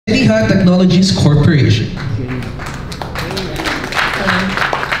Hut Technologies Corporation.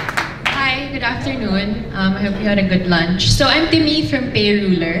 Hi, good afternoon. I hope you had a good lunch. So I'm Timmy from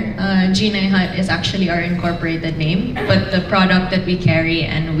Payruler. Genii Hut is actually our incorporated name, but the product that we carry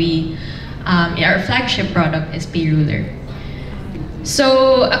and our flagship product is Payruler.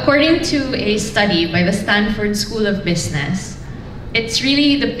 So according to a study by the Stanford School of Business, it's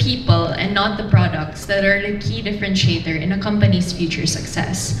really the people and not the products that are the key differentiator in a company's future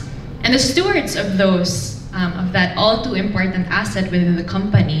success. And the stewards of that all too important asset within the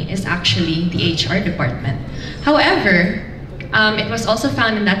company is actually the HR department. However, it was also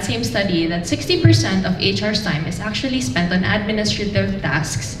found in that same study that 60% of HR's time is actually spent on administrative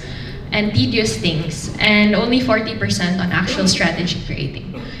tasks and tedious things, and only 40% on actual strategy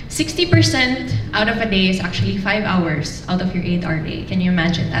creating. 60% out of a day is actually 5 hours out of your 8-hour day. Can you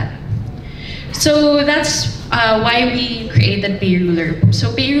imagine that? So that's why we created Payruler.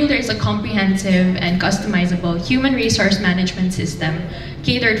 So Payruler is a comprehensive and customizable human resource management system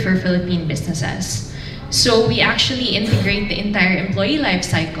catered for Philippine businesses. So we actually integrate the entire employee life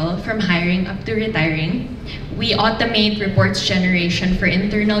cycle from hiring up to retiring. We automate reports generation for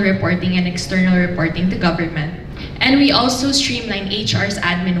internal reporting and external reporting to government. And we also streamline HR's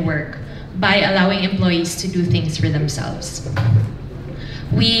admin work by allowing employees to do things for themselves.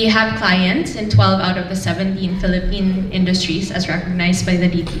 We have clients in 12 out of the 17 Philippine industries as recognized by the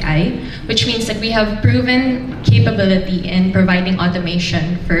DTI, which means that we have proven capability in providing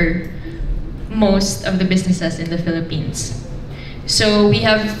automation for most of the businesses in the Philippines. So we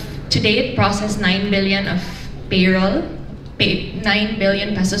have to date processed 9 billion of payroll, 9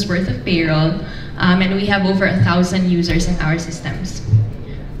 billion pesos worth of payroll, and we have over 1,000 users in our systems.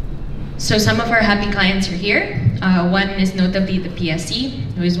 So some of our happy clients are here. One is notably the PSC,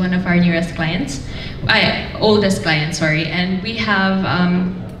 who is one of our newest clients, oldest clients, sorry. And we have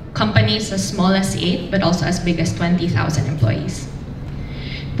companies as small as 8, but also as big as 20,000 employees.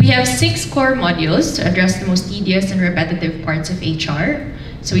 We have 6 core modules to address the most tedious and repetitive parts of HR.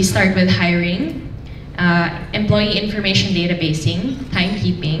 So we start with hiring, employee information databasing,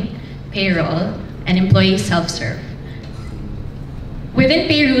 timekeeping, payroll, and employee self-serve. Within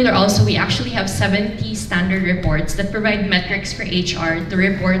Payruler also, we actually have 70 standard reports that provide metrics for HR to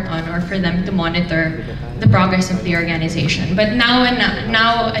report on or for them to monitor the progress of the organization. But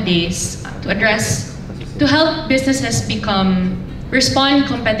nowadays, to help businesses respond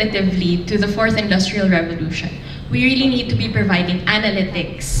competitively to the 4th industrial revolution, we really need to be providing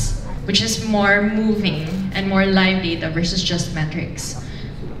analytics, which is more moving and more live data versus just metrics.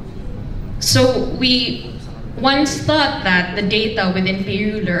 So we once thought that the data within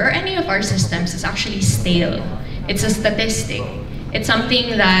Payruler or any of our systems is actually stale. It's a statistic. It's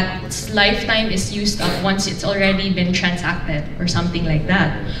something that its lifetime is used up once it's already been transacted or something like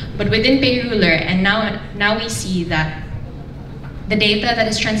that. But within Payruler, and now we see that the data that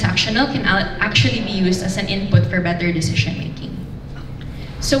is transactional can actually be used as an input for better decision making.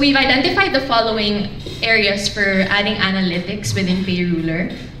 So we've identified the following areas for adding analytics within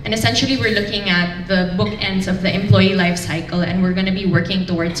Payruler. And essentially, we're looking at the bookends of the employee life cycle, and we're going to be working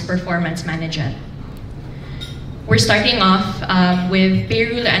towards performance management. We're starting off with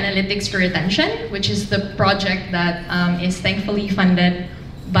Payroler Analytics for Retention, which is the project that is thankfully funded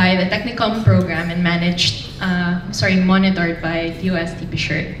by the TECHNICOM program and monitored by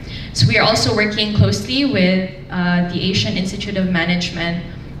DOST-STII. So we are also working closely with the Asian Institute of Management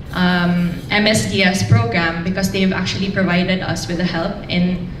MSDS program, because they've actually provided us with the help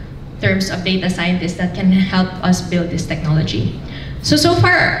in terms of data scientists that can help us build this technology. So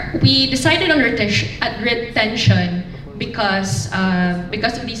far, we decided on retention because of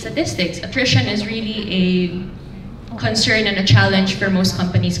these statistics. Attrition is really a concern and a challenge for most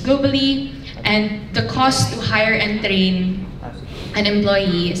companies globally, and the cost to hire and train an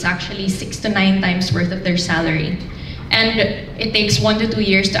employee is actually 6 to 9 times worth of their salary. And it takes 1 to 2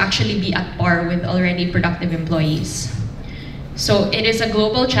 years to actually be at par with already productive employees. So it is a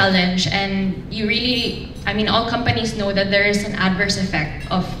global challenge, and all companies know that there is an adverse effect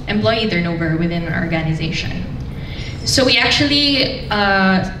of employee turnover within an organization. So we actually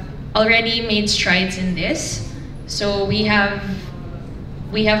already made strides in this. So we have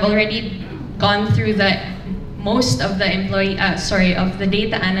already gone through most of the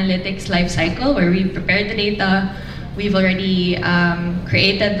data analytics lifecycle, where we prepared the data. We've already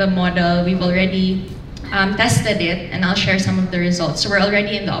created the model. We've already tested it, and I'll share some of the results. So we're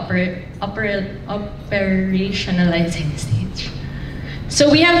already in the operationalizing stage. So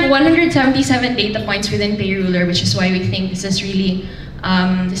we have 177 data points within Payruler, which is why we think this is really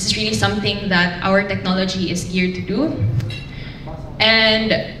something that our technology is geared to do.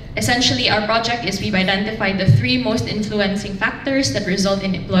 And essentially, our project is we've identified the 3 most influencing factors that result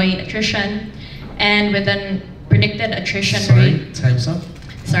in employee attrition, and with a predicted attrition rate. Time's up.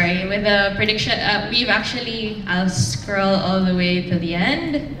 Sorry, with a prediction, I'll scroll all the way to the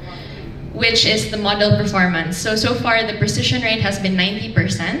end, which is the model performance. So far the precision rate has been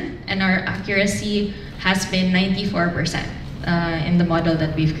 90% and our accuracy has been 94% in the model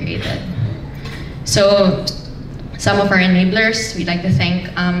that we've created. So some of our enablers, we'd like to thank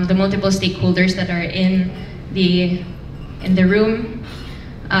the multiple stakeholders that are in the room.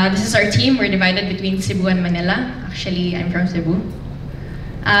 This is our team. We're divided between Cebu and Manila. Actually, I'm from Cebu.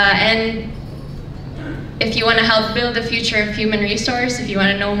 And if you want to help build the future of human resource, if you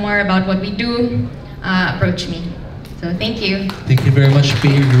want to know more about what we do, approach me. So thank you. Thank you very much,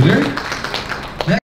 Payruler.